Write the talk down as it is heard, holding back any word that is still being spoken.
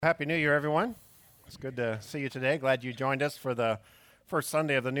Happy New Year, everyone. It's good to see you today. Glad you joined us for the first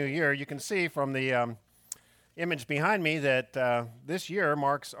Sunday of the new year. You can see from the image behind me that this year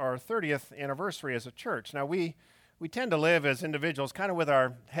marks our 30th anniversary as a church. Now, we tend to live as individuals kind of with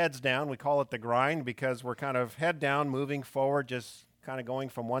our heads down. We call it the grind because we're kind of head down, moving forward, just kind of going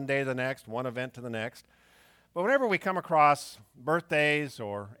from one day to the next, one event to the next. But whenever we come across birthdays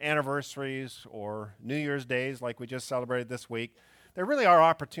or anniversaries or New Year's days like we just celebrated this week, there really are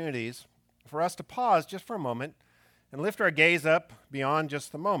opportunities for us to pause just for a moment and lift our gaze up beyond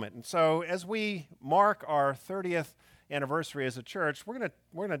just the moment. And so as we mark our 30th anniversary as a church, we're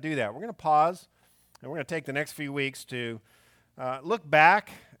going to do that. We're going to pause, and we're going to take the next few weeks to look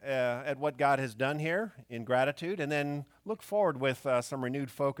back at what God has done here in gratitude, and then look forward with some renewed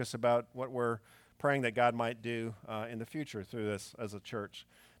focus about what we're praying that God might do in the future through this as a church.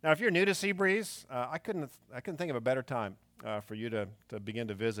 Now, if you're new to Seabreeze, I couldn't think of a better time for you to begin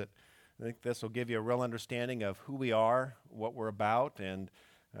to visit. I think this will give you a real understanding of who we are, what we're about, and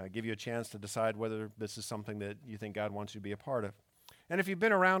give you a chance to decide whether this is something that you think God wants you to be a part of. And if you've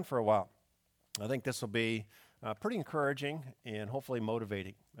been around for a while, I think this will be pretty encouraging and hopefully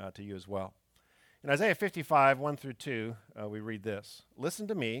motivating to you as well. In Isaiah 55, 1 through 2, we read this: "Listen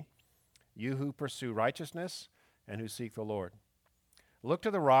to me, you who pursue righteousness and who seek the Lord. Look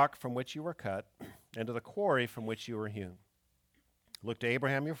to the rock from which you were cut, and to the quarry from which you were hewn. Look to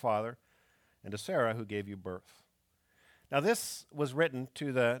Abraham your father, and to Sarah who gave you birth." Now this was written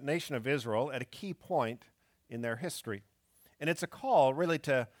to the nation of Israel at a key point in their history. And it's a call really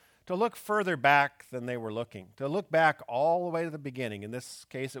to look further back than they were looking, to look back all the way to the beginning. In this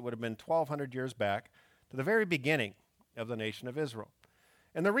case, it would have been 1,200 years back to the very beginning of the nation of Israel.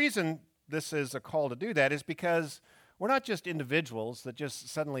 And the reason this is a call to do that is because we're not just individuals that just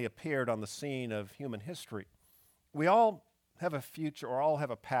suddenly appeared on the scene of human history. We all have a future, or all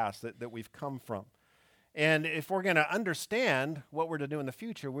have a past that we've come from. And if we're going to understand what we're to do in the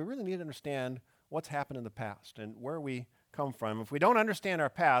future, we really need to understand what's happened in the past and where we come from. If we don't understand our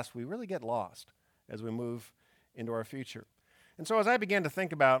past, we really get lost as we move into our future. And so as I began to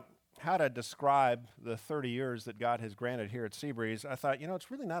think about how to describe the 30 years that God has granted here at Seabreeze, I thought,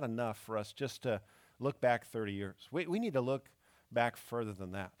 it's really not enough for us just to look back 30 years. We need to look back further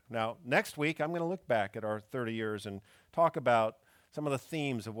than that. Now, next week, I'm going to look back at our 30 years and talk about some of the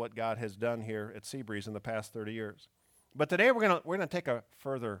themes of what God has done here at Seabreeze in the past 30 years. But today, we're going to take a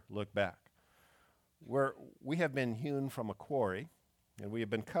further look back. We have been hewn from a quarry, and we have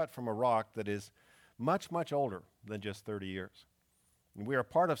been cut from a rock that is much, much older than just 30 years. And we are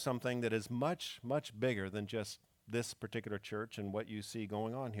part of something that is much, much bigger than just this particular church and what you see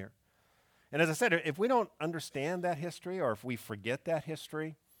going on here. And as I said, if we don't understand that history, or if we forget that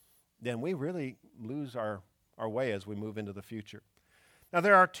history, then we really lose our way as we move into the future. Now,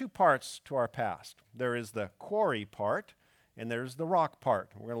 there are two parts to our past. There is the quarry part, and there's the rock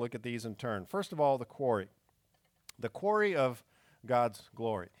part. We're going to look at these in turn. First of all, the quarry of God's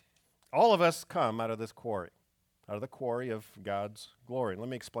glory. All of us come out of this quarry, out of the quarry of God's glory. Let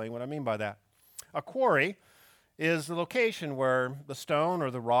me explain what I mean by that. A quarry is the location where the stone or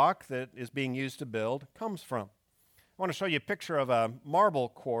the rock that is being used to build comes from. I want to show you a picture of a marble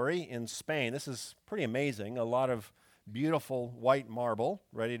quarry in Spain. This is pretty amazing. A lot of beautiful white marble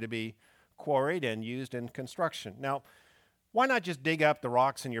ready to be quarried and used in construction. Now, why not just dig up the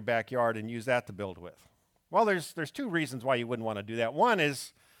rocks in your backyard and use that to build with? Well, there's two reasons why you wouldn't want to do that. One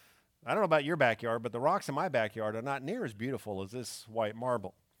is, I don't know about your backyard, but the rocks in my backyard are not near as beautiful as this white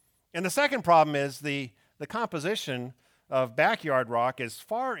marble. And the second problem is the composition of backyard rock is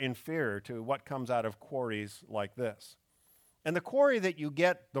far inferior to what comes out of quarries like this. And the quarry that you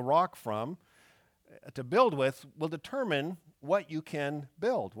get the rock from to build with will determine what you can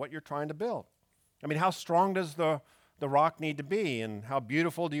build, what you're trying to build. I mean, how strong does the rock need to be, and how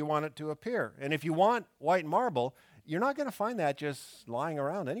beautiful do you want it to appear? And if you want white marble, you're not going to find that just lying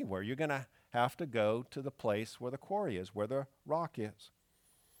around anywhere. You're going to have to go to the place where the quarry is, where the rock is.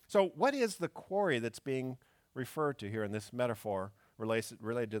 So what is the quarry that's being referred to here in this metaphor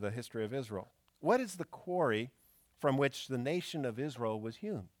related to the history of Israel? What is the quarry from which the nation of Israel was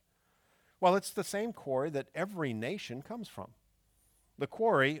hewn? Well, it's the same quarry that every nation comes from, the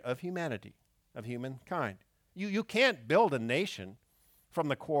quarry of humanity, of humankind. You can't build a nation from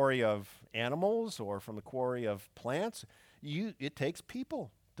the quarry of animals or from the quarry of plants. It takes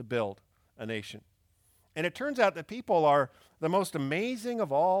people to build a nation. And it turns out that people are the most amazing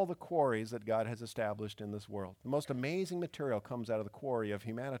of all the quarries that God has established in this world. The most amazing material comes out of the quarry of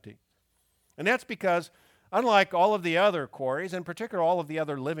humanity. And that's because, unlike all of the other quarries, in particular all of the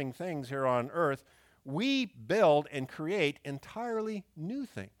other living things here on earth, we build and create entirely new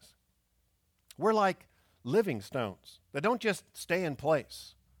things. We're like living stones that don't just stay in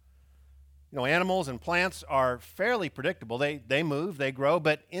place. Animals and plants are fairly predictable. They move, they grow,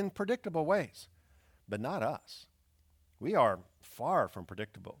 but in predictable ways. But not us. We are far from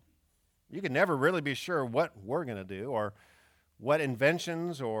predictable. You can never really be sure what we're going to do or what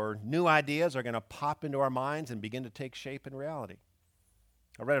inventions or new ideas are going to pop into our minds and begin to take shape in reality.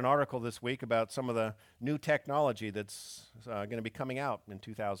 I read an article this week about some of the new technology that's going to be coming out in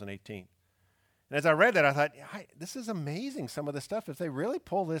 2018. And as I read that, I thought, this is amazing, some of the stuff. If they really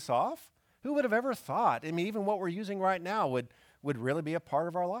pull this off, who would have ever thought? I mean, even what we're using right now would really be a part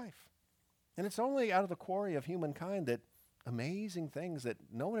of our life. And it's only out of the quarry of humankind that amazing things that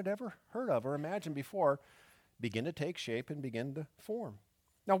no one had ever heard of or imagined before begin to take shape and begin to form.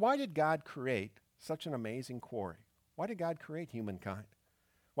 Now, why did God create such an amazing quarry? Why did God create humankind?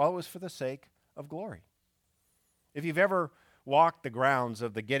 Well, it was for the sake of glory. If you've ever walked the grounds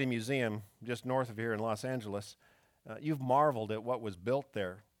of the Getty Museum just north of here in Los Angeles, you've marveled at what was built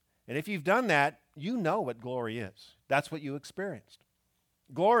there. And if you've done that, you know what glory is. That's what you experienced.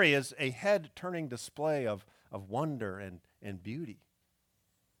 Glory is a head-turning display of wonder and beauty.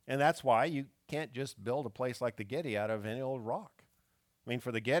 And that's why you can't just build a place like the Getty out of any old rock. I mean,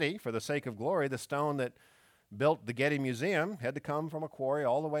 for the Getty, for the sake of glory, the stone that built the Getty Museum had to come from a quarry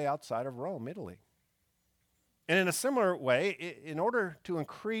all the way outside of Rome, Italy. And in a similar way, in order to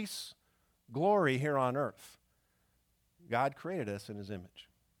increase glory here on earth, God created us in his image.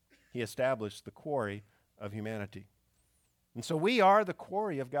 He established the quarry of humanity. And so we are the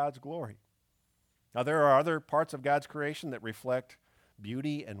quarry of God's glory. Now, there are other parts of God's creation that reflect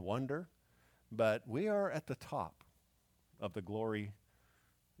beauty and wonder, but we are at the top of the glory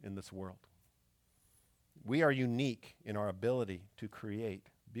in this world. We are unique in our ability to create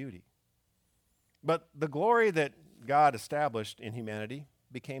beauty. But the glory that God established in humanity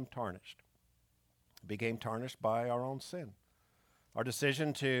became tarnished. It became tarnished by our own sin. Our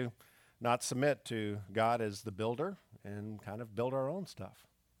decision to not submit to God as the builder and kind of build our own stuff.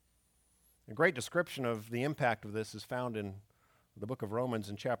 A great description of the impact of this is found in the book of Romans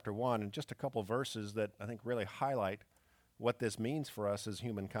in chapter 1, and just a couple verses that I think really highlight what this means for us as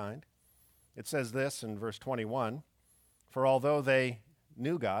humankind. It says this in verse 21, "For although they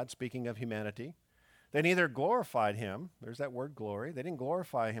knew God," speaking of humanity, "they neither glorified him," there's that word glory, they didn't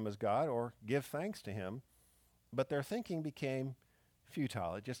glorify him as God or give thanks to him, but their thinking became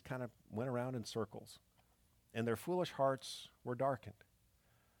futile. It just kind of went around in circles, and their foolish hearts were darkened.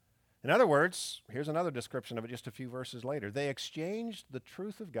 In other words, here's another description of it just a few verses later. They exchanged the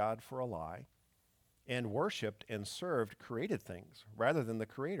truth of God for a lie and worshiped and served created things rather than the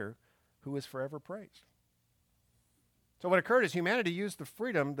Creator who is forever praised. So what occurred is humanity used the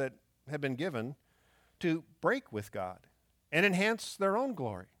freedom that had been given to break with God and enhance their own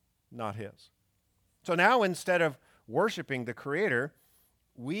glory, not his. So now instead of worshiping the Creator,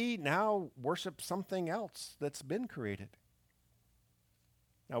 we now worship something else that's been created.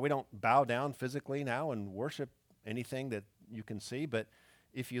 Now, we don't bow down physically now and worship anything that you can see, but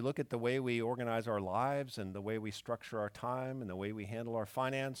if you look at the way we organize our lives and the way we structure our time and the way we handle our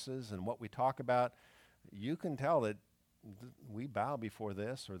finances and what we talk about, you can tell that we bow before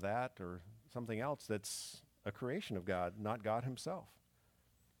this or that or something else that's a creation of God, not God himself.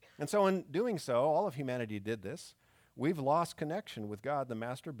 And so in doing so, all of humanity did this. We've lost connection with God, the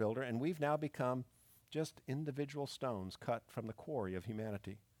master builder, and we've now become just individual stones cut from the quarry of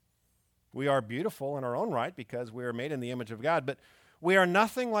humanity. We are beautiful in our own right because we are made in the image of God, but we are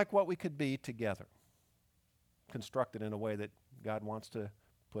nothing like what we could be together, constructed in a way that God wants to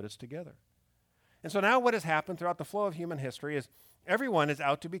put us together. And so now what has happened throughout the flow of human history is everyone is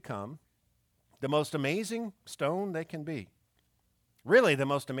out to become the most amazing stone they can be, really the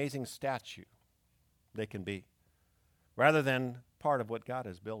most amazing statue they can be, rather than part of what God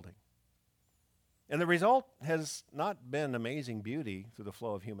is building. And the result has not been amazing beauty through the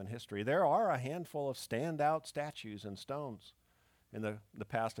flow of human history. There are a handful of standout statues and stones in the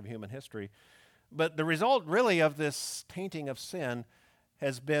past of human history. But the result really of this tainting of sin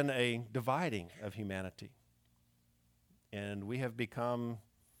has been a dividing of humanity. And we have become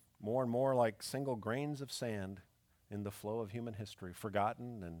more and more like single grains of sand in the flow of human history,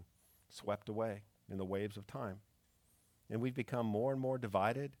 forgotten and swept away in the waves of time. And we've become more and more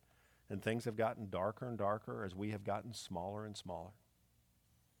divided, and things have gotten darker and darker as we have gotten smaller and smaller.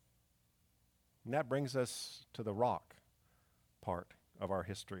 And that brings us to the rock part of our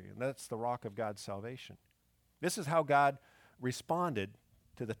history, and that's the rock of God's salvation. This is how God responded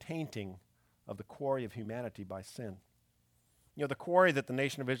to the tainting of the quarry of humanity by sin. The quarry that the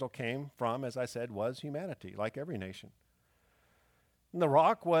nation of Israel came from, as I said, was humanity, like every nation. And the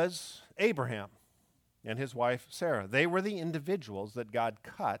rock was Abraham and his wife Sarah. They were the individuals that God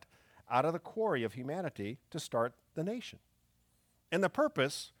cut out of the quarry of humanity to start the nation. And the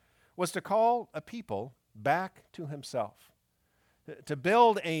purpose was to call a people back to himself, to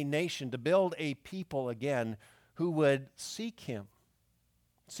build a nation, to build a people again who would seek him,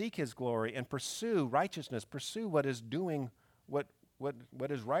 seek his glory, and pursue righteousness, pursue what is doing what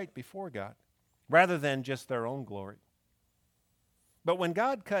is right before God, rather than just their own glory. But when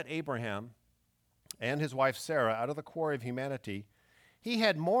God cut Abraham and his wife Sarah out of the quarry of humanity, he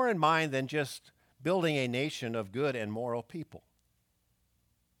had more in mind than just building a nation of good and moral people.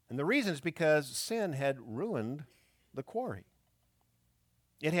 And the reason is because sin had ruined the quarry.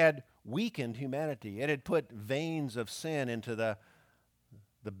 It had weakened humanity. It had put veins of sin into the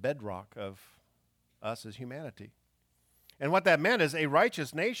bedrock of us as humanity. And what that meant is a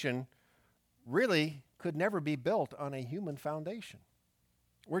righteous nation really could never be built on a human foundation.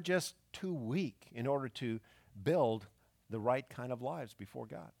 We're just too weak in order to build the right kind of lives before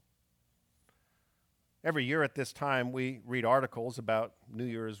God. Every year at this time, we read articles about New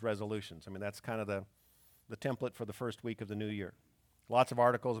Year's resolutions. I mean, that's kind of the template for the first week of the new year. Lots of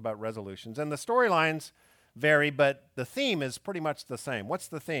articles about resolutions. And the storylines vary, but the theme is pretty much the same. What's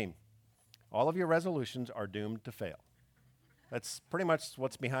the theme? All of your resolutions are doomed to fail. That's pretty much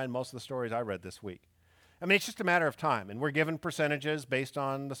what's behind most of the stories I read this week. I mean, it's just a matter of time, and we're given percentages based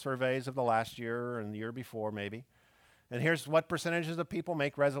on the surveys of the last year and the year before, maybe. And here's what percentages of people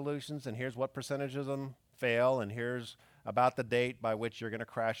make resolutions, and here's what percentages of them fail, and here's about the date by which you're going to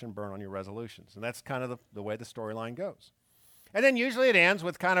crash and burn on your resolutions. And that's kind of the way the storyline goes. And then usually it ends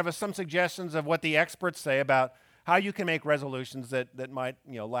with kind of some suggestions of what the experts say about how you can make resolutions that might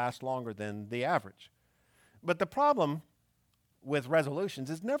last longer than the average. But the problem with resolutions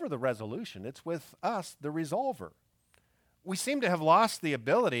is never the resolution. It's with us, the resolver. We seem to have lost the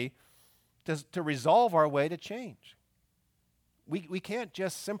ability to resolve our way to change. We can't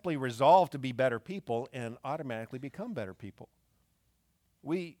just simply resolve to be better people and automatically become better people.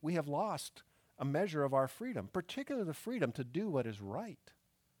 We have lost a measure of our freedom, particularly the freedom to do what is right.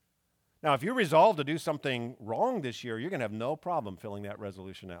 Now, if you resolve to do something wrong this year, you're going to have no problem filling that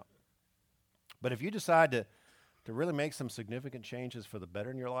resolution out. But if you decide to really make some significant changes for the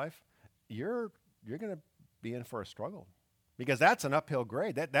better in your life, you're going to be in for a struggle, because that's an uphill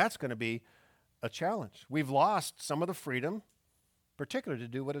grade. That's going to be a challenge. We've lost some of the freedom, particularly to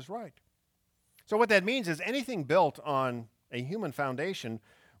do what is right. So what that means is anything built on a human foundation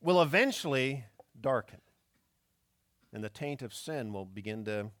will eventually darken, and the taint of sin will begin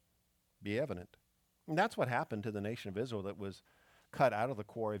to be evident. And that's what happened to the nation of Israel that was cut out of the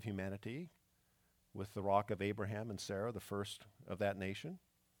quarry of humanity with the rock of Abraham and Sarah, the first of that nation.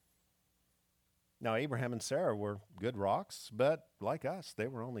 Now, Abraham and Sarah were good rocks, but like us, they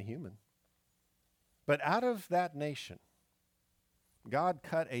were only human. But out of that nation, God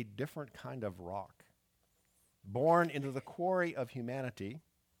cut a different kind of rock, born into the quarry of humanity,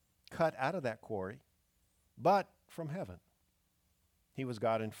 cut out of that quarry, but from heaven. He was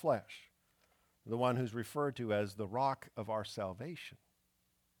God in flesh, the one who's referred to as the rock of our salvation.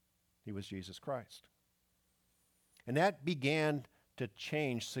 He was Jesus Christ. And that began to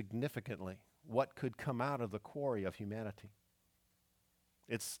change significantly what could come out of the quarry of humanity.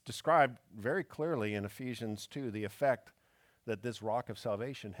 It's described very clearly in Ephesians 2, the effect that this rock of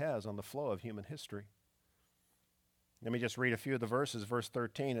salvation has on the flow of human history. Let me just read a few of the verses. Verse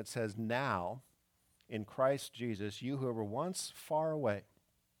 13, it says, "Now, in Christ Jesus, you who were once far away,"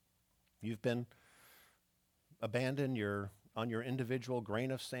 you've been abandoned on your individual grain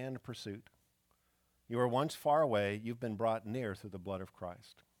of sand pursuit. You were once far away, you've been brought near through the blood of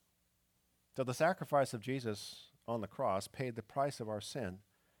Christ. So the sacrifice of Jesus on the cross paid the price of our sin,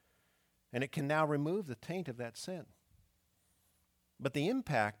 and it can now remove the taint of that sin. But the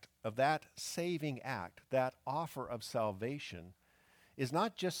impact of that saving act, that offer of salvation, is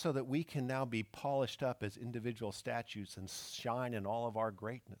not just so that we can now be polished up as individual statues and shine in all of our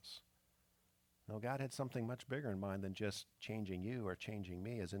greatness. No, God had something much bigger in mind than just changing you or changing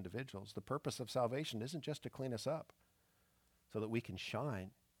me as individuals. The purpose of salvation isn't just to clean us up so that we can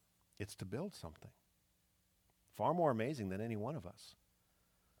shine. It's to build something far more amazing than any one of us.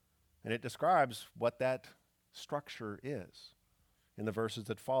 And it describes what that structure is. In the verses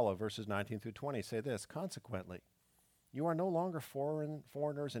that follow, verses 19 through 20, say this: "Consequently, you are no longer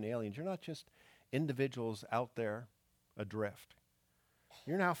foreigners and aliens." You're not just individuals out there adrift.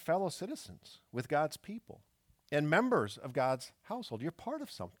 You're now fellow citizens with God's people and members of God's household. You're part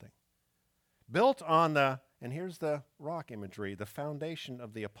of something built on the And here's the rock imagery, the foundation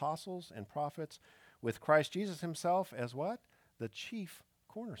of the apostles and prophets, with Christ Jesus himself as what? The chief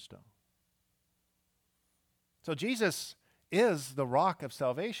cornerstone. So Jesus is the rock of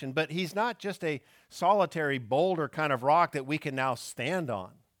salvation, but he's not just a solitary boulder kind of rock that we can now stand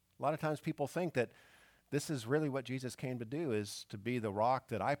on. A lot of times people think that this is really what Jesus came to do, is to be the rock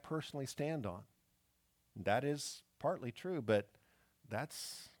that I personally stand on. That is partly true, but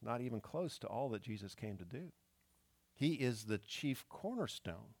that's not even close to all that Jesus came to do. He is the chief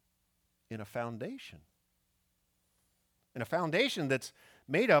cornerstone in a foundation. In a foundation that's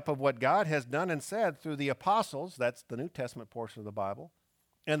made up of what God has done and said through the apostles, that's the New Testament portion of the Bible,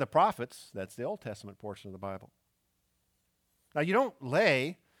 and the prophets, that's the Old Testament portion of the Bible. Now, you don't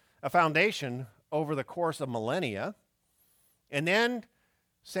lay a foundation over the course of millennia and then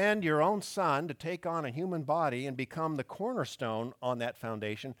send your own son to take on a human body and become the cornerstone on that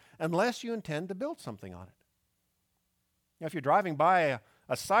foundation unless you intend to build something on it. Now, if you're driving by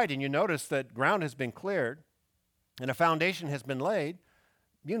a site and you notice that ground has been cleared and a foundation has been laid,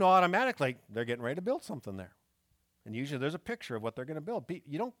 you know automatically they're getting ready to build something there. And usually there's a picture of what they're going to build.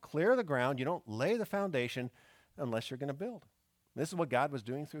 You don't clear the ground, you don't lay the foundation unless you're going to build. This is what God was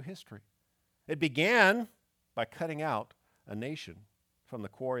doing through history. It began by cutting out a nation from the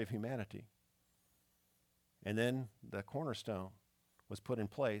quarry of humanity. And then the cornerstone was put in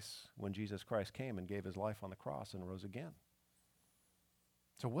place when Jesus Christ came and gave his life on the cross and rose again.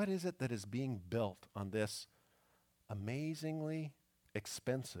 So what is it that is being built on this amazingly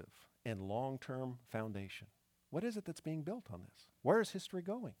expensive and long-term foundation? What is it that's being built on this? Where is history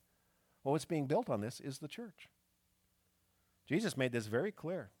going? Well, what's being built on this is the church. Jesus made this very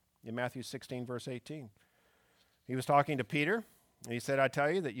clear in Matthew 16, verse 18. He was talking to Peter, and he said, I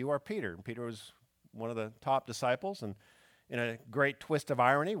tell you that you are Peter. And Peter was one of the top disciples, and in a great twist of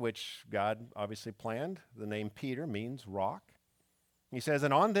irony, which God obviously planned, the name Peter means rock. He says,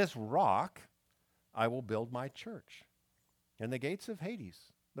 and on this rock I will build my church. And the gates of Hades,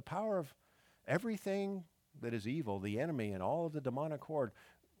 the power of everything that is evil, the enemy and all of the demonic horde,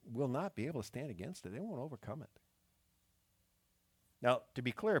 will not be able to stand against it. They won't overcome it. Now, to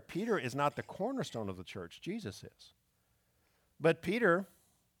be clear, Peter is not the cornerstone of the church. Jesus is. But Peter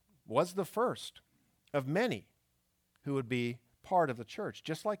was the first of many who would be part of the church,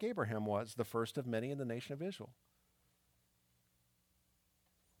 just like Abraham was the first of many in the nation of Israel.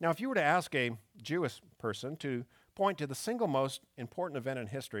 Now, if you were to ask a Jewish person to point to the single most important event in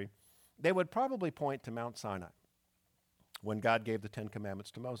history, they would probably point to Mount Sinai, when God gave the Ten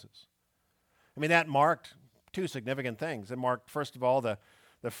Commandments to Moses. I mean, that marked two significant things. It marked, first of all, the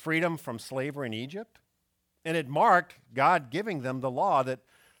freedom from slavery in Egypt, and it marked God giving them the law that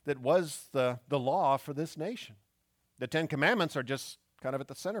was the law for this nation. The Ten Commandments are just kind of at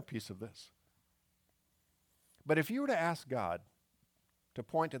the centerpiece of this. But if you were to ask God to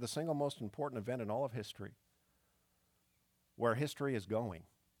point to the single most important event in all of history, where history is going,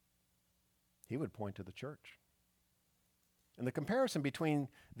 he would point to the church. And the comparison between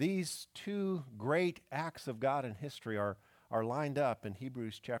these two great acts of God in history are lined up in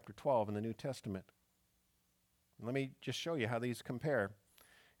Hebrews chapter 12 in the New Testament. And let me just show you how these compare.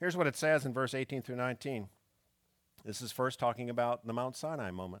 Here's what it says in verse 18 through 19. This is first talking about the Mount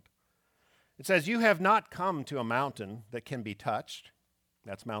Sinai moment. It says, you have not come to a mountain that can be touched.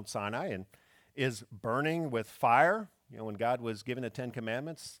 That's Mount Sinai, and is burning with fire. You know, when God was giving the Ten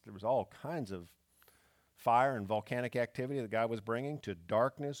Commandments, there was all kinds of fire and volcanic activity that God was bringing, to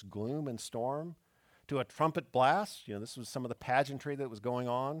darkness, gloom, and storm, to a trumpet blast. You know, this was some of the pageantry that was going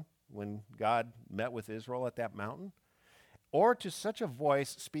on when God met with Israel at that mountain. Or to such a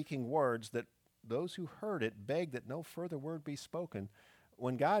voice speaking words that those who heard it begged that no further word be spoken.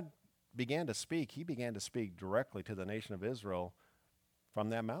 When God began to speak, he began to speak directly to the nation of Israel from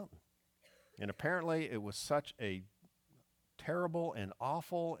that mountain. And apparently it was such a terrible and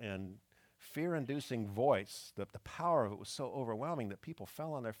awful and fear-inducing voice that the power of it was so overwhelming that people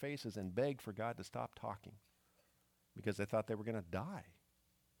fell on their faces and begged for God to stop talking because they thought they were going to die.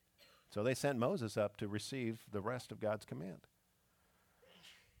 So they sent Moses up to receive the rest of God's command.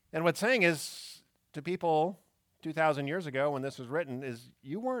 And what's saying is to people 2,000 years ago when this was written is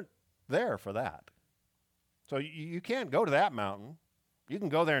you weren't there for that. So you can't go to that mountain. You can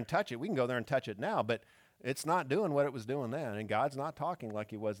go there and touch it. We can go there and touch it now, but it's not doing what it was doing then, and God's not talking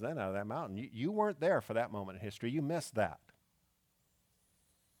like he was then out of that mountain. You weren't there for that moment in history. You missed that.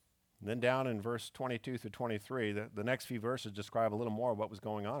 And then down in verse 22 through 23, the next few verses describe a little more of what was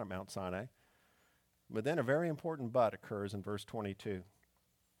going on at Mount Sinai. But then a very important but occurs in verse 22.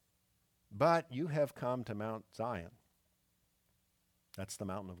 But you have come to Mount Zion. That's the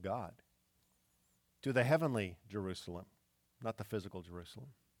mountain of God. to the heavenly Jerusalem, not the physical Jerusalem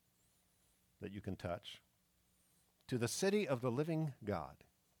that you can touch, to the city of the living God.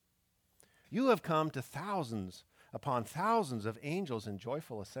 You have come to thousands upon thousands of angels in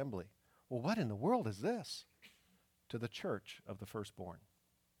joyful assembly. Well, what in the world is this? To the church of the firstborn,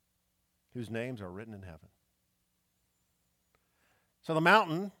 whose names are written in heaven. So the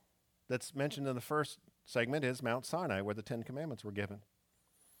mountain that's mentioned in the first segment is Mount Sinai, where the Ten Commandments were given.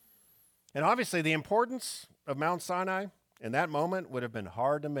 And obviously the importance of Mount Sinai in that moment would have been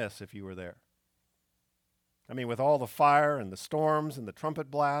hard to miss if you were there. I mean, with all the fire and the storms and the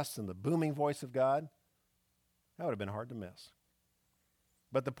trumpet blasts and the booming voice of God, that would have been hard to miss.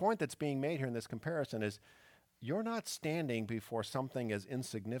 But the point that's being made here in this comparison is you're not standing before something as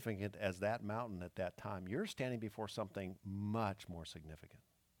insignificant as that mountain at that time. You're standing before something much more significant.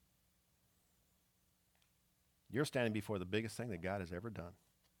 You're standing before the biggest thing that God has ever done.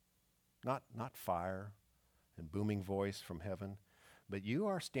 Not fire and booming voice from heaven, but you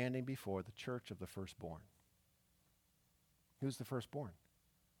are standing before the church of the firstborn. Who's the firstborn?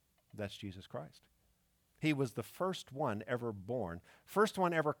 That's Jesus Christ. He was the first one ever born, first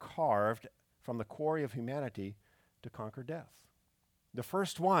one ever carved from the quarry of humanity to conquer death. The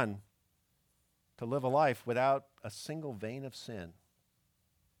first one to live a life without a single vein of sin.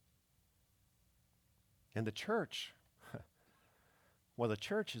 And the church, well, the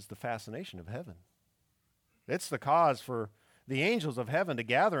church is the fascination of heaven. It's the cause for the angels of heaven to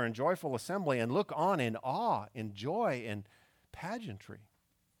gather in joyful assembly and look on in awe, in joy, and pageantry.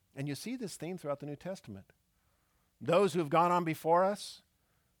 And you see this theme throughout the New Testament. Those who have gone on before us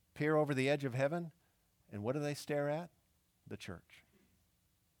peer over the edge of heaven, and what do they stare at? The church.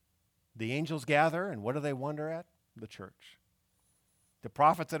 The angels gather, and what do they wonder at? The church. The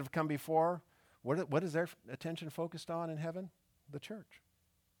prophets that have come before, what is their attention focused on in heaven? The church.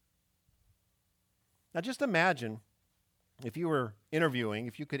 Now just imagine if you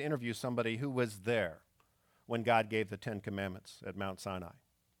could interview somebody who was there when God gave the Ten Commandments at Mount Sinai,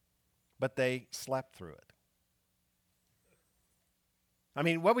 but they slept through it. I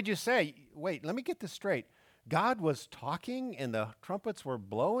mean, what would you say? Wait, let me get this straight. God was talking and the trumpets were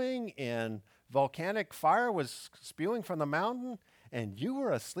blowing and volcanic fire was spewing from the mountain and you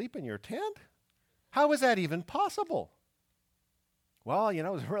were asleep in your tent? How was that even possible? Well, it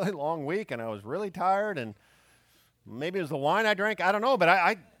was a really long week and I was really tired and maybe it was the wine I drank. I don't know, but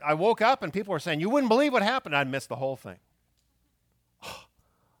I woke up and people were saying, you wouldn't believe what happened. I'd missed the whole thing. Oh,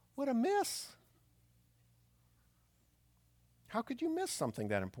 what a miss. How could you miss something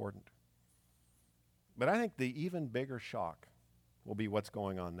that important? But I think the even bigger shock will be what's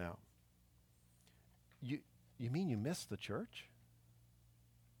going on now. You mean you missed the church?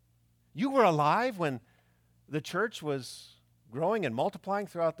 You were alive when the church was growing and multiplying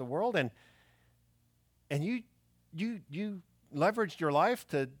throughout the world, and you leveraged your life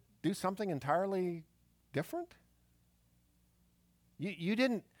to do something entirely different? You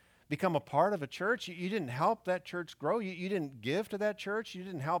didn't become a part of a church. You didn't help that church grow. You didn't give to that church. You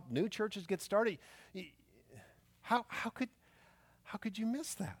didn't help new churches get started. How could you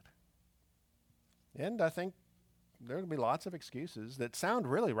miss that? And I think there will be lots of excuses that sound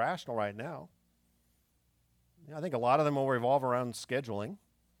really rational right now. I think a lot of them will revolve around scheduling.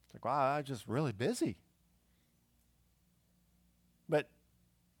 It's like, wow, I'm just really busy. But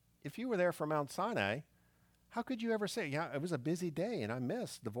if you were there for Mount Sinai, how could you ever say, yeah, it was a busy day and I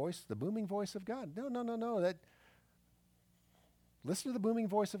missed the booming voice of God? No. Listen to the booming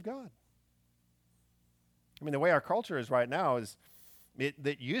voice of God. I mean, the way our culture is right now is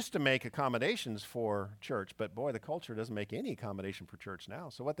that used to make accommodations for church, but boy, the culture doesn't make any accommodation for church now.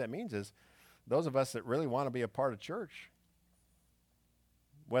 So what that means is those of us that really want to be a part of church,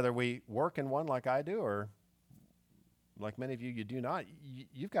 whether we work in one like I do or like many of you do not,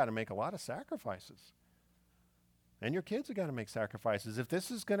 you've got to make a lot of sacrifices. And your kids have got to make sacrifices if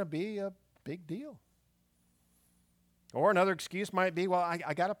this is going to be a big deal. Or another excuse might be, well,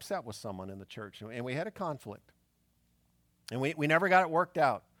 I got upset with someone in the church and we had a conflict. And we never got it worked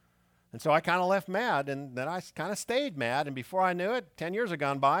out. And so I kind of left mad and then I kind of stayed mad. And before I knew it, 10 years had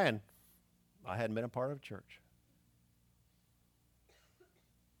gone by and I hadn't been a part of a church.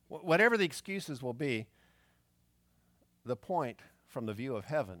 Whatever the excuses will be, the point from the view of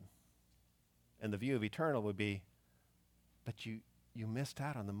heaven and the view of eternal would be, but you missed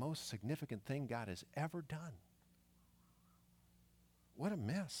out on the most significant thing God has ever done. What a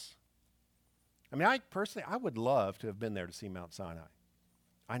miss. I mean, I would love to have been there to see Mount Sinai.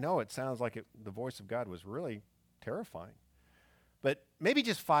 I know it sounds like the voice of God was really terrifying. But maybe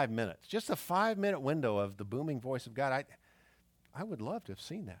just 5 minutes, just a 5-minute window of the booming voice of God, I would love to have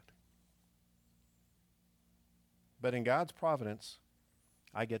seen that. But in God's providence,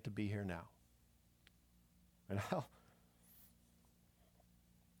 I get to be here now. And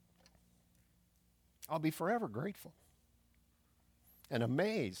I'll be forever grateful and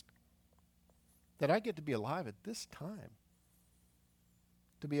amazed that I get to be alive at this time,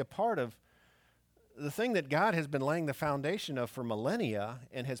 to be a part of the thing that God has been laying the foundation of for millennia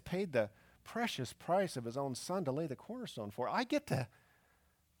and has paid the precious price of his own son to lay the cornerstone for. I get to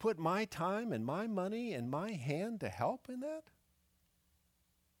put my time and my money and my hand to help in that.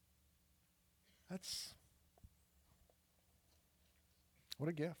 What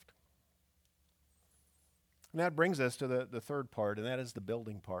a gift. And that brings us to the third part, and that is the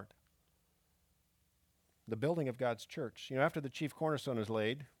building part. The building of God's church. After the chief cornerstone is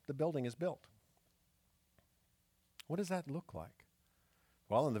laid, the building is built. What does that look like?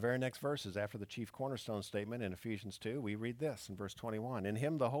 Well, in the very next verses after the chief cornerstone statement in Ephesians 2, we read this in verse 21. In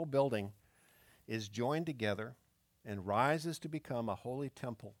him the whole building is joined together and rises to become a holy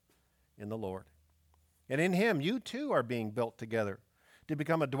temple in the Lord. And in him you too are being built together to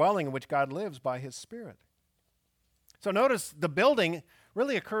become a dwelling in which God lives by his Spirit. So notice the building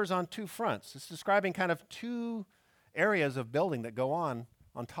really occurs on two fronts. It's describing kind of two areas of building that go on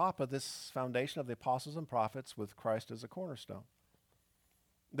top of this foundation of the apostles and prophets with Christ as a cornerstone.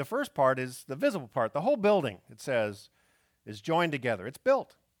 The first part is the visible part. The whole building, it says, is joined together. It's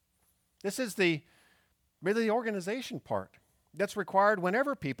built. This is really the organization part that's required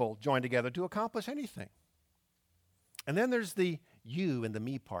whenever people join together to accomplish anything. And then there's the you and the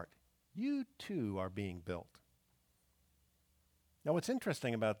me part. You too are being built. Now, what's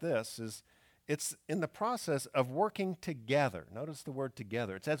interesting about this is it's in the process of working together. Notice the word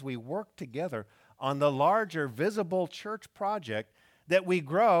together. It's as we work together on the larger visible church project that we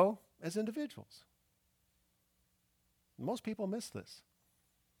grow as individuals. Most people miss this.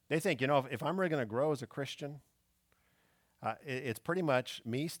 They think, if I'm really going to grow as a Christian, it's pretty much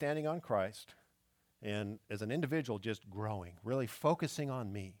me standing on Christ and as an individual just growing, really focusing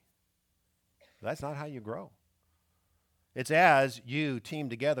on me. That's not how you grow. It's as you team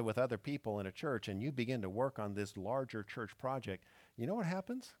together with other people in a church and you begin to work on this larger church project. You know what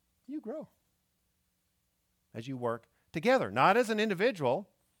happens? You grow as you work together, not as an individual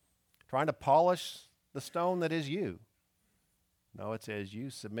trying to polish the stone that is you. No, it's as you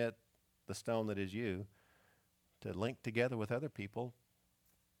submit the stone that is you to link together with other people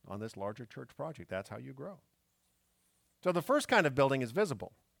on this larger church project. That's how you grow. So the first kind of building is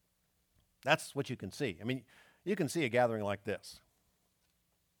visible. That's what you can see. You can see a gathering like this.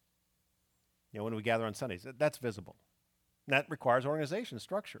 When we gather on Sundays, that's visible. And that requires organization,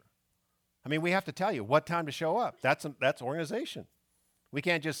 structure. We have to tell you what time to show up. That's organization. We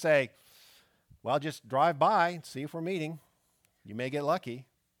can't just say, well, just drive by and see if we're meeting. You may get lucky.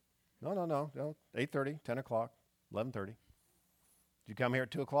 No. 8:30, 10 o'clock, 11:30. If you come here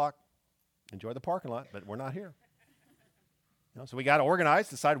at 2 o'clock, enjoy the parking lot, but we're not here. So we got to organize,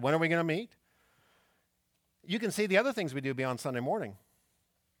 decide when are we going to meet. You can see the other things we do beyond Sunday morning.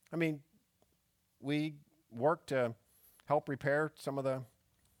 We work to help repair some of the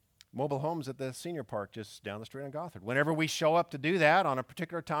mobile homes at the senior park just down the street in Gothard. Whenever we show up to do that on a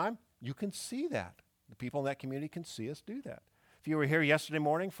particular time, you can see that. The people in that community can see us do that. If you were here yesterday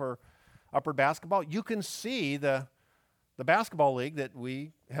morning for Upward Basketball, you can see the basketball league that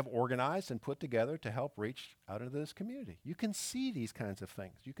we have organized and put together to help reach out into this community. You can see these kinds of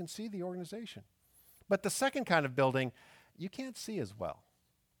things. You can see the organization. But the second kind of building, you can't see as well.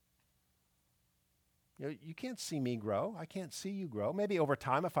 You can't see me grow. I can't see you grow. Maybe over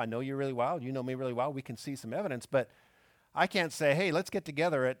time, if I know you really well, you know me really well, we can see some evidence. But I can't say, hey, let's get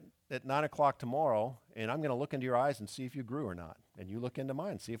together at 9 o'clock tomorrow, and I'm going to look into your eyes and see if you grew or not. And you look into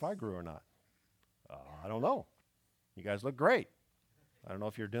mine and see if I grew or not. I don't know. You guys look great. I don't know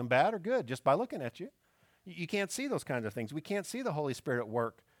if you're doing bad or good just by looking at you. You can't see those kinds of things. We can't see the Holy Spirit at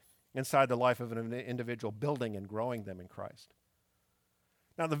work inside the life of an individual, building and growing them in Christ.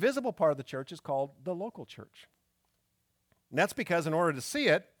 Now, the visible part of the church is called the local church. And that's because in order to see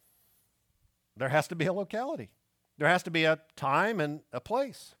it, there has to be a locality. There has to be a time and a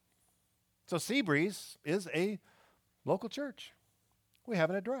place. So Seabreeze is a local church. We have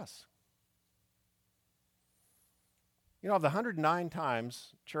an address. Of the 109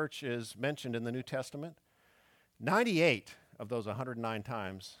 times church is mentioned in the New Testament, 98 of those 109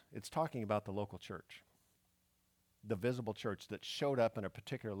 times, it's talking about the local church, the visible church that showed up in a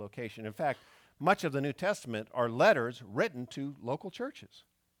particular location. In fact, much of the New Testament are letters written to local churches.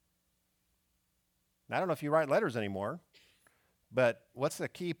 Now, I don't know if you write letters anymore, but what's the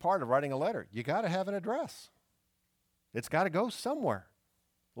key part of writing a letter? You got to have an address. It's got to go somewhere.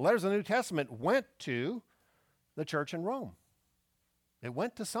 The letters of the New Testament went to the church in Rome. It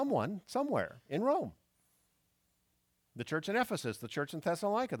went to someone, somewhere in Rome. The church in Ephesus, the church in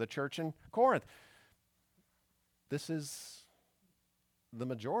Thessalonica, the church in Corinth. This is the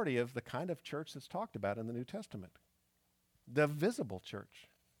majority of the kind of church that's talked about in the New Testament. The visible church.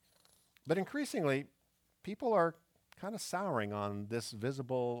 But increasingly, people are kind of souring on this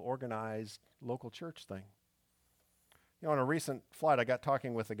visible, organized, local church thing. You know, on a recent flight, I got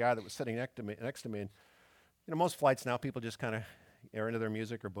talking with a guy that was sitting next to me, and most flights now, people just kind of are into their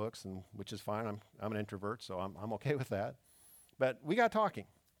music or books, and which is fine. I'm an introvert, so I'm okay with that. But we got talking,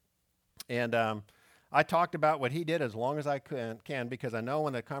 and I talked about what he did as long as I can, because I know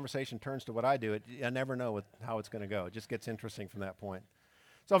when the conversation turns to what I do, I never know how it's going to go. It just gets interesting from that point.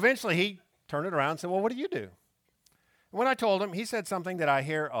 So eventually, he turned it around and said, "Well, what do you do?" And when I told him, he said something that I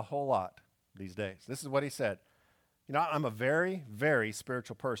hear a whole lot these days. This is what he said. I'm a very, very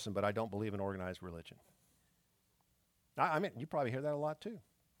spiritual person, but I don't believe in organized religion. I mean, you probably hear that a lot too.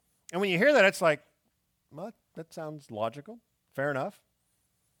 And when you hear that, it's like, well, that sounds logical. Fair enough.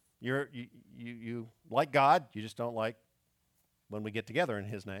 You like God, you just don't like when we get together in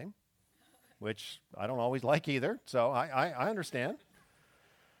His name, which I don't always like either, so I understand.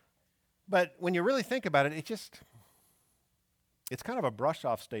 But when you really think about it, it's kind of a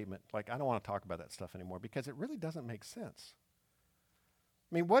brush-off statement. Like, I don't want to talk about that stuff anymore because it really doesn't make sense.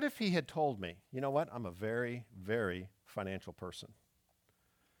 I mean, what if he had told me, you know what, I'm a very, very financial person,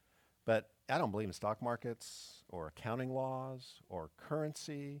 but I don't believe in stock markets or accounting laws or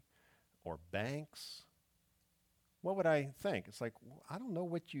currency or banks? What would I think? It's like, I don't know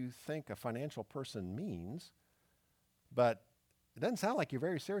what you think a financial person means, but it doesn't sound like you're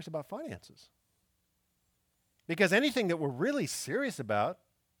very serious about finances. Because anything that we're really serious about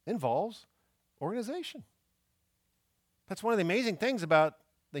involves organization. That's one of the amazing things about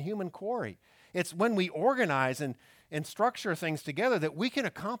the human quarry. It's when we organize and structure things together that we can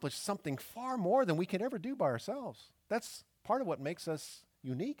accomplish something far more than we can ever do by ourselves. That's part of what makes us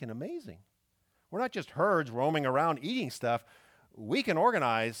unique and amazing. We're not just herds roaming around eating stuff. We can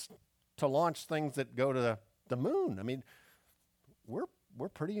organize to launch things that go to the moon. I mean, we're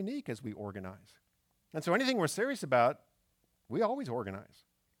pretty unique as we organize. And so anything we're serious about, we always organize.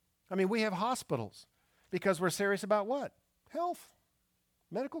 I mean, we have hospitals because we're serious about what? Health,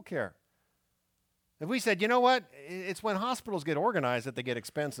 medical care. If we said, you know what, it's when hospitals get organized that they get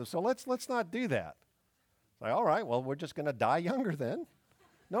expensive, so let's not do that. Like, all right, well, we're just going to die younger then.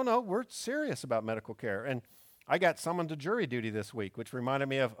 No, we're serious about medical care. And I got summoned to jury duty this week, which reminded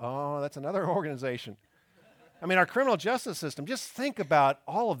me of, that's another organization. I mean, our criminal justice system, just think about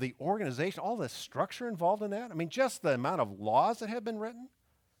all of the organization, all the structure involved in that. I mean, just the amount of laws that have been written.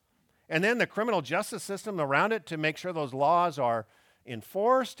 And then the criminal justice system around it to make sure those laws are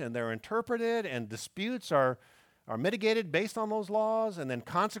enforced and they're interpreted and disputes are mitigated based on those laws, and then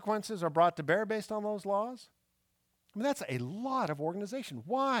consequences are brought to bear based on those laws. I mean, that's a lot of organization.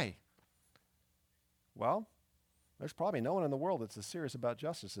 Why? Well, there's probably no one in the world that's as serious about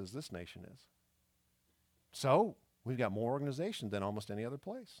justice as this nation is. So we've got more organization than almost any other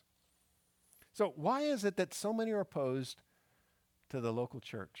place. So why is it that so many are opposed to the local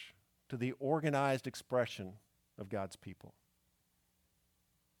church, to the organized expression of God's people?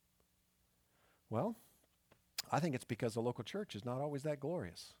 Well, I think it's because the local church is not always that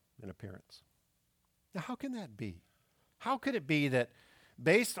glorious in appearance. Now, how can that be? How could it be that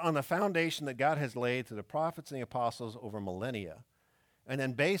based on the foundation that God has laid through the prophets and the apostles over millennia, and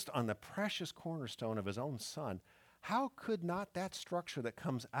then based on the precious cornerstone of His own Son, how could not that structure that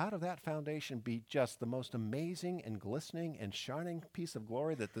comes out of that foundation be just the most amazing and glistening and shining piece of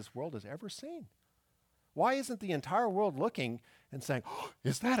glory that this world has ever seen? Why isn't the entire world looking and saying,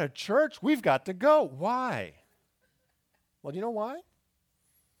 is that a church? We've got to go. Why? Well, do you know why?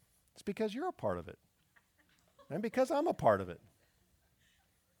 It's because you're a part of it. And because I'm a part of it.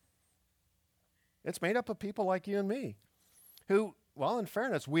 It's made up of people like you and me who, well, in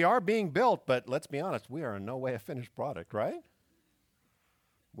fairness, we are being built, but let's be honest, we are in no way a finished product, right?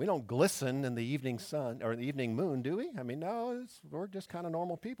 We don't glisten in the evening sun or the evening moon, do we? I mean, no, we're just kind of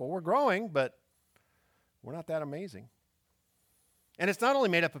normal people. We're growing, but we're not that amazing. And it's not only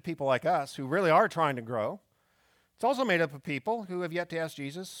made up of people like us who really are trying to grow. It's also made up of people who have yet to ask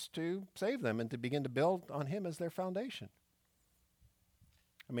Jesus to save them and to begin to build on Him as their foundation.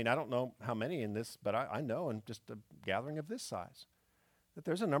 I mean, I don't know how many in this, but I know in just a gathering of this size that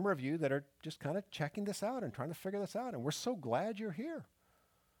there's a number of you that are just kind of checking this out and trying to figure this out, and we're so glad you're here.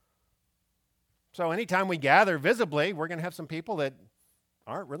 So anytime we gather visibly, we're going to have some people that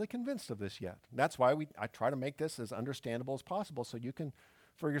aren't really convinced of this yet. That's why I try to make this as understandable as possible so you can,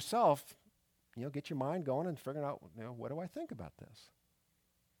 for yourself, get your mind going and figuring out, what do I think about this?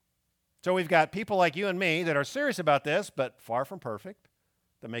 So we've got people like you and me that are serious about this, but far from perfect,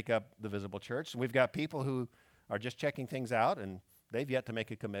 that make up the visible church. And we've got people who are just checking things out, and they've yet to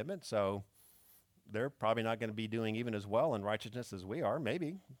make a commitment, so they're probably not going to be doing even as well in righteousness as we are,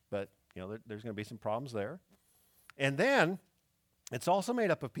 maybe, but there's going to be some problems there. And then it's also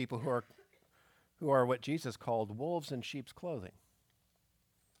made up of people who are what Jesus called wolves in sheep's clothing.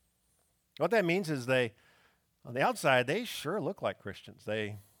 What that means is on the outside, they sure look like Christians.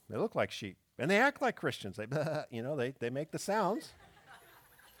 They look like sheep, and they act like Christians. They make the sounds.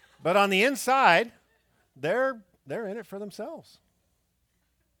 But on the inside, they're in it for themselves.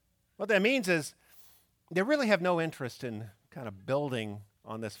 What that means is they really have no interest in kind of building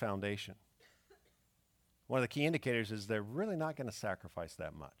on this foundation. One of the key indicators is they're really not going to sacrifice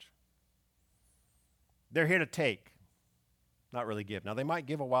that much. They're here to take, not really give. Now, they might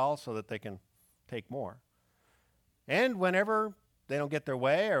give a while so that they can take more. And whenever they don't get their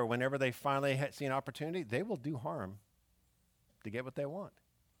way, or whenever they finally see an opportunity, they will do harm to get what they want.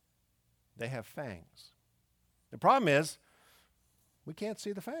 They have fangs. The problem is, we can't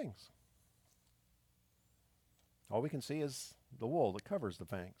see the fangs. All we can see is the wool that covers the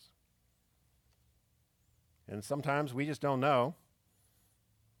fangs. And sometimes we just don't know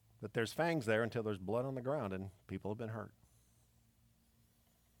that there's fangs there until there's blood on the ground and people have been hurt.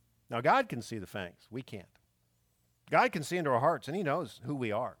 Now, God can see the fangs. We can't. God can see into our hearts, and he knows who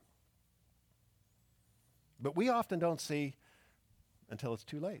we are. But we often don't see until it's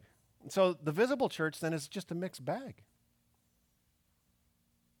too late. And so the visible church then is just a mixed bag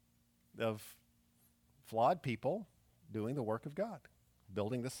of flawed people doing the work of God,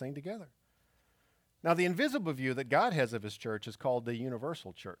 building this thing together. Now, the invisible view that God has of his church is called the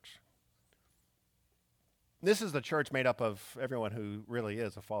universal church. This is the church made up of everyone who really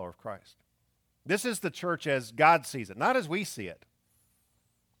is a follower of Christ. This is the church as God sees it, not as we see it.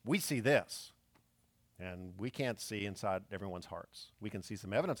 We see this, and we can't see inside everyone's hearts. We can see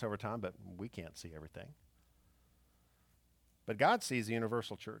some evidence over time, but we can't see everything. But God sees the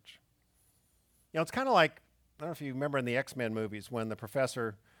universal church. It's kind of like, I don't know if you remember in the X-Men movies when the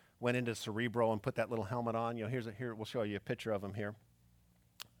professor went into Cerebro and put that little helmet on. Here we'll show you a picture of him here.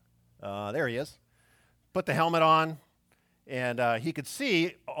 There he is. Put the helmet on, and he could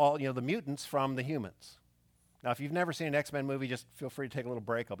see all the mutants from the humans. Now, if you've never seen an X-Men movie, just feel free to take a little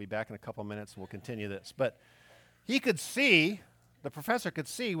break. I'll be back in a couple of minutes, and we'll continue this. But he could see, the professor could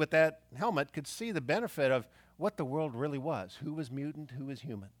see with that helmet, could see the benefit of what the world really was. Who was mutant, who was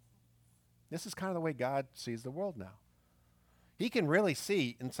human. This is kind of the way God sees the world now. He can really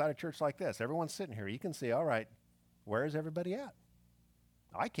see inside a church like this. Everyone's sitting here. You can see, all right, where is everybody at?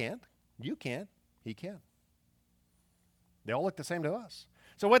 I can't. You can't. He can. They all look the same to us.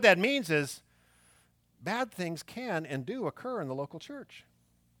 So what that means is bad things can and do occur in the local church.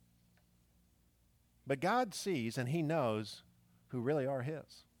 But God sees and he knows who really are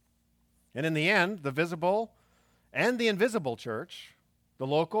his. And in the end, the visible and the invisible church, the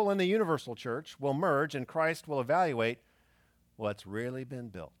local and the universal church, will merge, and Christ will evaluate what's really been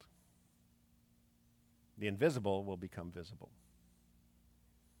built. The invisible will become visible.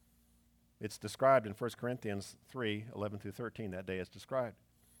 It's described in 1 Corinthians 3, 11 through 13. That day is described.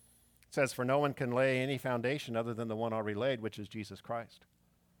 It says, "For no one can lay any foundation other than the one already laid, which is Jesus Christ."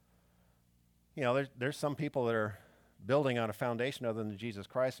 There's some people that are building on a foundation other than Jesus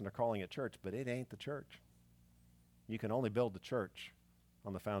Christ, and they're calling it church, but it ain't the church. You can only build the church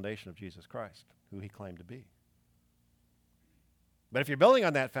on the foundation of Jesus Christ, who he claimed to be. But if you're building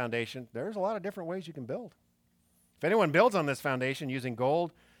on that foundation, there's a lot of different ways you can build. If anyone builds on this foundation using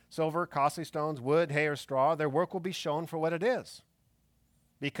gold, silver, costly stones, wood, hay, or straw, their work will be shown for what it is.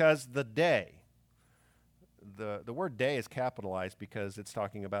 Because the day, the word day is capitalized because it's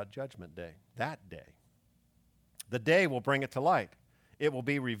talking about Judgment Day, that day. The day will bring it to light. It will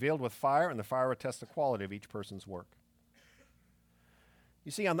be revealed with fire, and the fire will test the quality of each person's work.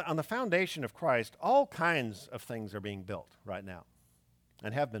 You see, on the foundation of Christ, all kinds of things are being built right now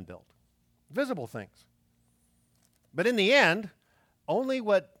and have been built. Visible things. But in the end, only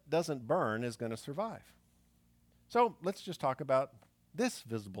what doesn't burn is going to survive. So let's just talk about this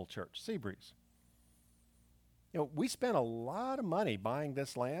visible church, Seabreeze. We spent a lot of money buying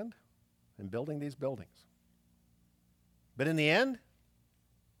this land and building these buildings. But in the end,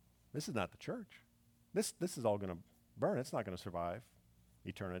 this is not the church. This is all going to burn. It's not going to survive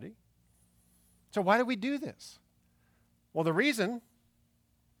eternity. So why do we do this? Well, the reason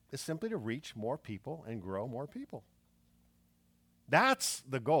is simply to reach more people and grow more people. That's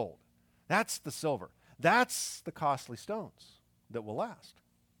the gold. That's the silver. That's the costly stones that will last.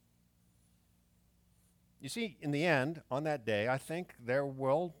 You see, in the end, on that day, I think there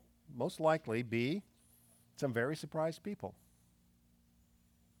will most likely be some very surprised people.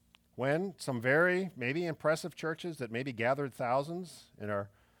 When some very maybe impressive churches that maybe gathered thousands and are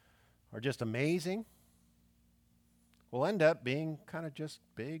just amazing will end up being kind of just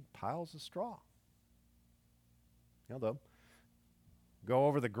big piles of straw. They'll go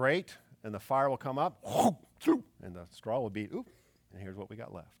over the grate and the fire will come up and the straw will be, oop, and here's what we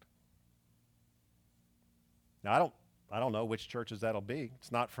got left. Now, I don't know which churches that'll be.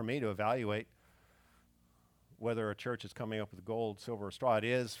 It's not for me to evaluate whether a church is coming up with gold, silver, or straw. It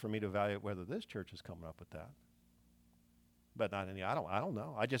is for me to evaluate whether this church is coming up with that. But not any. I don't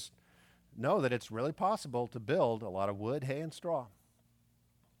know. I just know that it's really possible to build a lot of wood, hay, and straw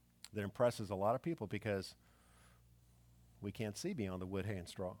that impresses a lot of people because we can't see beyond the wood, hay, and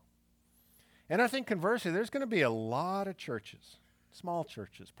straw. And I think conversely, there's going to be a lot of churches, small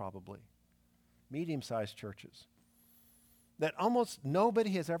churches probably, medium-sized churches, that almost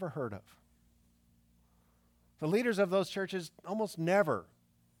nobody has ever heard of. The leaders of those churches almost never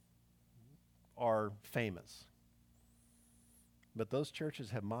are famous. But those churches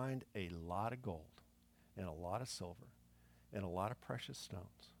have mined a lot of gold and a lot of silver and a lot of precious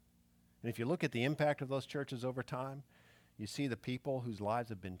stones. And if you look at the impact of those churches over time, you see the people whose lives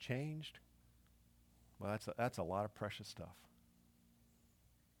have been changed. Well, that's a lot of precious stuff.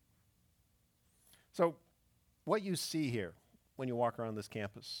 So what you see here when you walk around this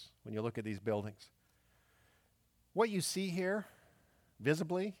campus, when you look at these buildings, what you see here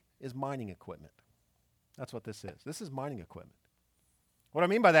visibly is mining equipment. That's what this is. This is mining equipment. What I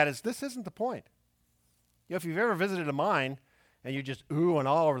mean by that is this isn't the point. You know, if you've ever visited a mine and you just ooh and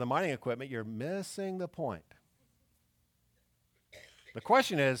all over the mining equipment, you're missing the point. The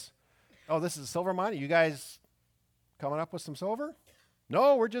question is, oh, this is a silver mine? Are you guys coming up with some silver?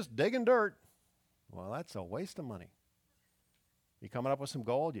 No, we're just digging dirt. Well, that's a waste of money. You coming up with some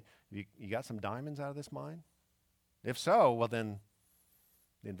gold? You got some diamonds out of this mine? If so, well then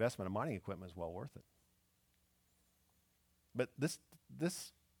the investment of mining equipment is well worth it. But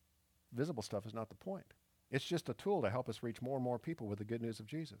this visible stuff is not the point. It's just a tool to help us reach more and more people with the good news of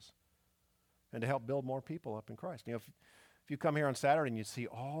Jesus and to help build more people up in Christ. You know, if you come here on Saturday and you see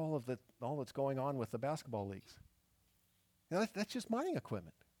all that's going on with the basketball leagues, you know, that's just mining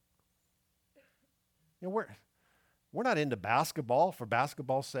equipment. You know, we're not into basketball for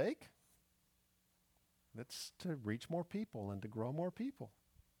basketball's sake. It's to reach more people and to grow more people.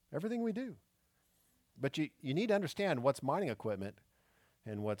 Everything we do. But you need to understand what's mining equipment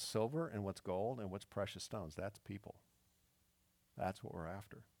and what's silver and what's gold and what's precious stones. That's people. That's what we're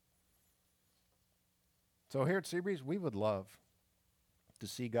after. So here at Seabreeze, we would love to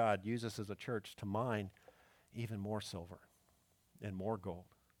see God use us as a church to mine even more silver and more gold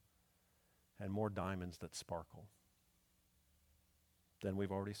and more diamonds that sparkle than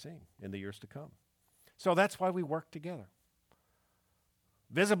we've already seen in the years to come. So that's why we work together.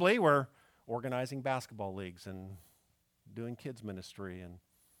 Visibly, we're organizing basketball leagues and doing kids ministry and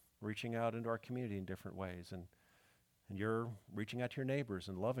reaching out into our community in different ways. And you're reaching out to your neighbors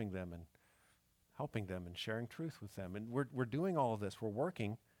and loving them and helping them and sharing truth with them. And we're doing all of this. We're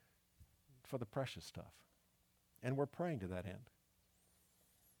working for the precious stuff. And we're praying to that end.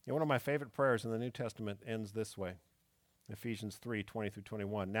 And one of my favorite prayers in the New Testament ends this way. Ephesians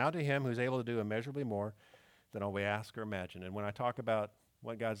 3:20-21. Now to him who's able to do immeasurably more than all we ask or imagine. And when I talk about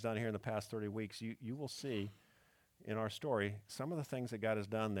what God's done here in the past 30 weeks, you will see in our story some of the things that God has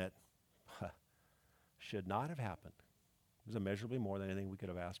done that should not have happened. It was immeasurably more than anything we could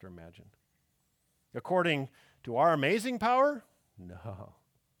have asked or imagined. According to our amazing power? No.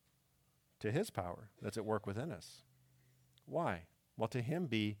 To his power that's at work within us. Why? Well, to him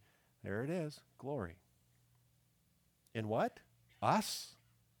be, there it is, glory. In what? Us?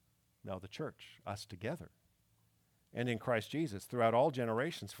 No, the church, us together. And in Christ Jesus, throughout all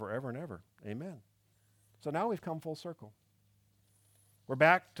generations, forever and ever. Amen. So now we've come full circle. We're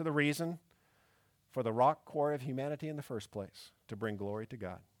back to the reason for the rock core of humanity in the first place, to bring glory to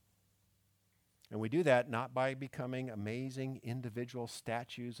God. And we do that not by becoming amazing individual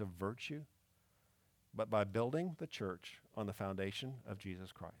statues of virtue, but by building the church on the foundation of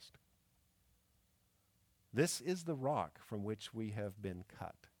Jesus Christ. This is the rock from which we have been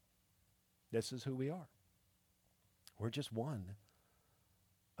cut. This is who we are. We're just one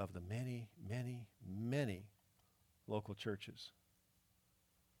of the many, many, many local churches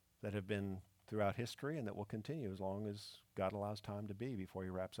that have been throughout history and that will continue as long as God allows time to be before he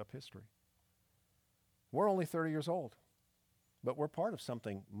wraps up history. We're only 30 years old, but we're part of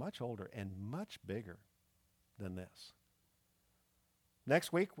something much older and much bigger than this.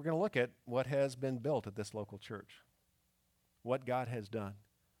 Next week, we're going to look at what has been built at this local church, what God has done.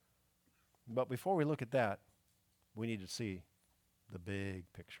 But before we look at that, we need to see the big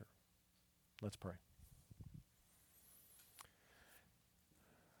picture. Let's pray.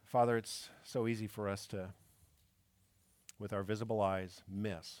 Father, it's so easy for us to, with our visible eyes,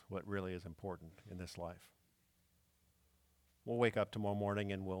 miss what really is important in this life. We'll wake up tomorrow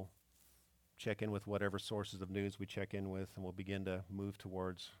morning and we'll check in with whatever sources of news we check in with, and we'll begin to move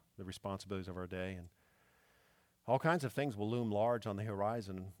towards the responsibilities of our day. And all kinds of things will loom large on the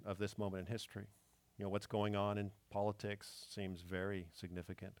horizon of this moment in history. You know, what's going on in politics seems very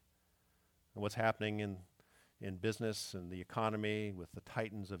significant. And what's happening in business and the economy with the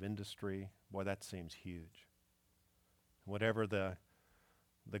titans of industry, boy, that seems huge. Whatever the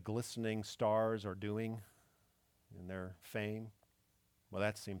glistening stars are doing in their fame, well,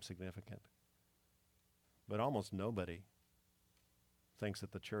 that seems significant. But almost nobody thinks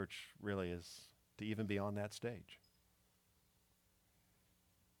that the church really is to even be on that stage.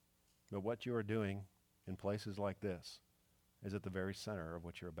 But what you are doing in places like this is at the very center of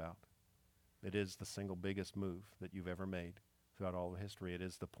what you're about. It is the single biggest move that you've ever made throughout all of history. It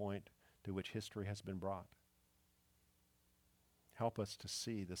is the point to which history has been brought. Help us to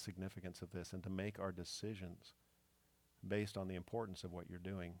see the significance of this and to make our decisions based on the importance of what you're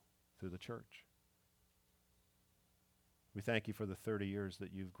doing through the church. We thank you for the 30 years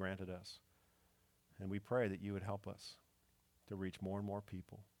that you've granted us, and we pray that you would help us to reach more and more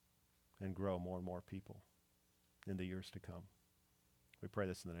people and grow more and more people in the years to come. We pray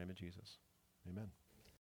this in the name of Jesus. Amen.